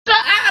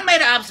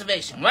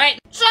observation, right?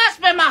 So I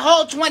spent my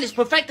whole 20s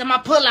perfecting my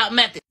pull-out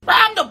method. But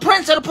I'm the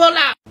prince of the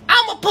pull-out.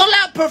 I'm a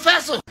pull-out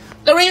professor.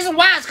 The reason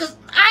why is because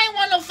I ain't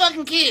want no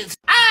fucking kids.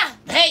 I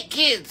hate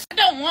kids. I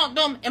don't want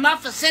them in my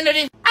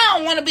vicinity. I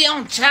don't want to be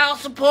on child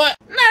support.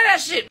 None of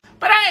that shit.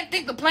 But I didn't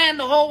think the plan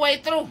the whole way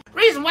through.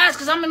 Reason why is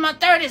because I'm in my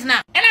 30s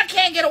now. And I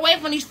can't get away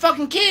from these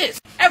fucking kids.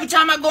 Every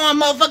time I go on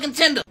motherfucking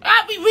Tinder,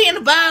 I be reading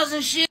the bios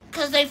and shit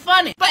because they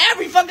funny. But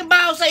every fucking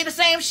bio say the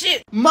same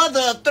shit.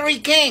 Mother of 3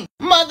 kings.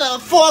 Mother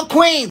of 4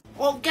 queens.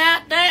 Well,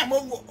 goddamn.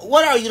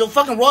 What are you, the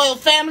fucking royal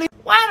family?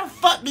 Why the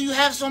fuck do you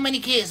have so many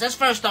kids? That's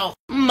first off.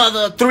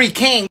 Mother of 3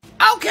 kings.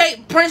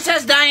 Okay,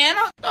 Princess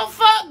Diana. The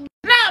fuck?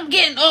 Now I'm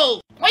getting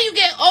old. When you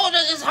get older,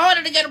 it's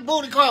harder to get a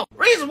booty call.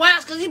 Reason why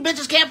is because these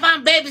bitches can't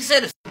find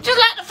babysitters. Just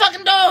like the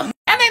fucking dog.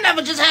 And they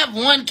never just have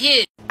one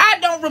kid. I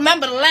don't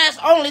remember the last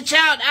only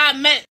child I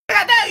met.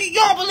 Goddamn, you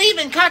don't believe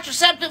in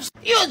contraceptives?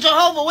 You a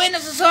Jehovah's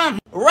Witness or something?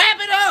 Wrap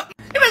it up.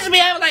 You must be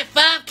having like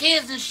 5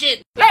 kids and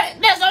shit. Like,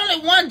 there's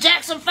only one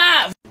Jackson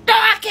 5. No,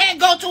 I can't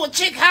go to a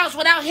chick house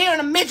without hearing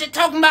a midget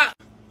talking about,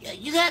 yeah,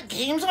 you got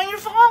games on your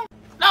phone?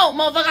 No,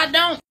 motherfucker, I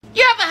don't.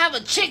 You ever have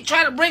a chick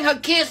try to bring her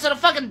kids to the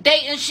fucking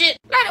date and shit?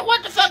 Like,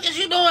 what the fuck is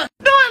you doing?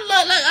 Do it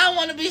look like I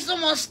want to be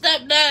someone's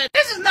stepdad?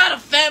 This is not a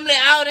family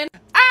outing.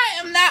 I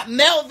am not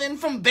Melvin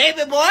from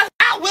Baby Boy.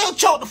 I will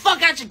choke the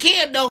fuck out your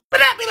kid, though. But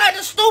that be like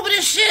the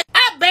stupidest shit.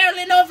 I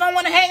barely know if I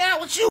want to hang out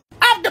with you.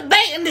 I'm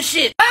debating the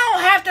shit. I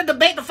don't have to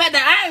debate the fact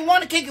that I ain't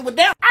want to kick it with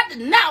them. I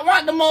did not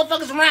want the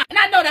motherfuckers around. And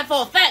I know that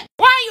for a fact.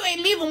 Why you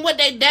ain't leaving with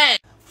their dad?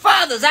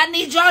 Fathers, I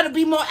need y'all to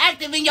be more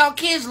active in y'all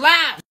kids'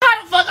 lives.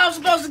 How the fuck I'm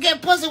supposed to get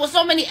pussy with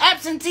so many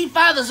absentee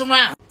fathers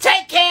around?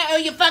 Take care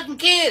of your fucking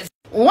kids.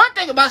 One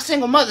thing about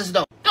single mothers,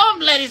 though, them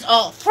ladies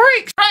are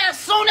freaks. As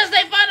soon as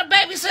they find a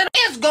babysitter,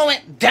 it's going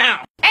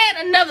down.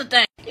 And another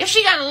thing, if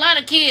she got a lot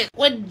of kids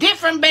with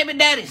different baby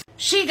daddies,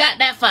 she got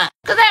that fire.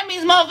 Because that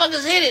means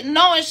motherfuckers hit it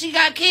knowing she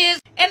got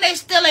kids and they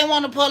still ain't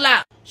want to pull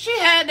out. She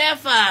had that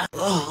fire.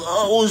 Oh,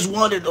 I always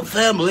wanted a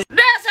family.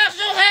 That's how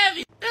she'll have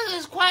you. This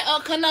is quite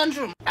a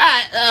conundrum.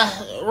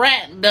 Alright,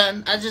 rant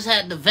done. I just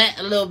had to vent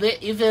a little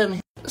bit, you feel me?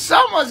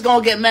 Someone's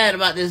gonna get mad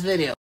about this video.